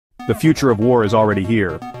The future of war is already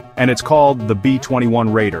here, and it's called the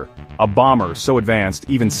B-21 Raider, a bomber so advanced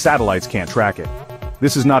even satellites can't track it.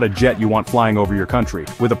 This is not a jet you want flying over your country.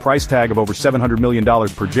 With a price tag of over $700 million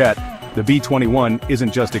per jet, the B-21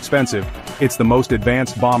 isn't just expensive, it's the most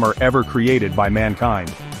advanced bomber ever created by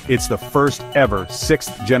mankind. It's the first ever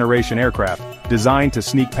sixth-generation aircraft, designed to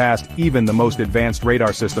sneak past even the most advanced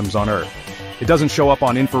radar systems on Earth. It doesn't show up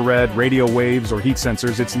on infrared, radio waves, or heat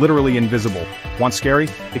sensors, it's literally invisible. Want scary?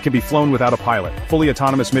 It can be flown without a pilot. Fully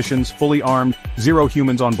autonomous missions, fully armed, 0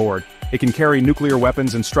 humans on board. It can carry nuclear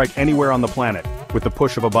weapons and strike anywhere on the planet, with the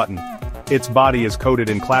push of a button. Its body is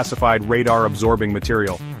coated in classified radar-absorbing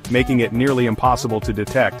material, making it nearly impossible to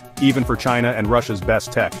detect, even for China and Russia's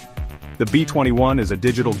best tech. The B-21 is a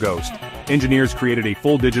digital ghost. Engineers created a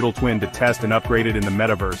full digital twin to test and upgrade it in the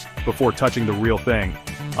metaverse, before touching the real thing.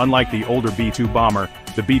 Unlike the older B-2 bomber,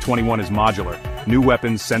 the B-21 is modular. New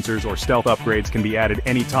weapons, sensors, or stealth upgrades can be added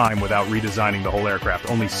anytime without redesigning the whole aircraft.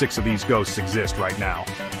 Only 6 of these ghosts exist right now.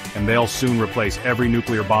 And they'll soon replace every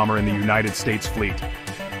nuclear bomber in the United States fleet.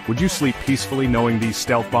 Would you sleep peacefully knowing these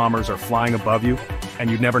stealth bombers are flying above you? And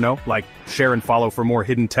you'd never know? Like, share and follow for more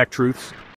hidden tech truths?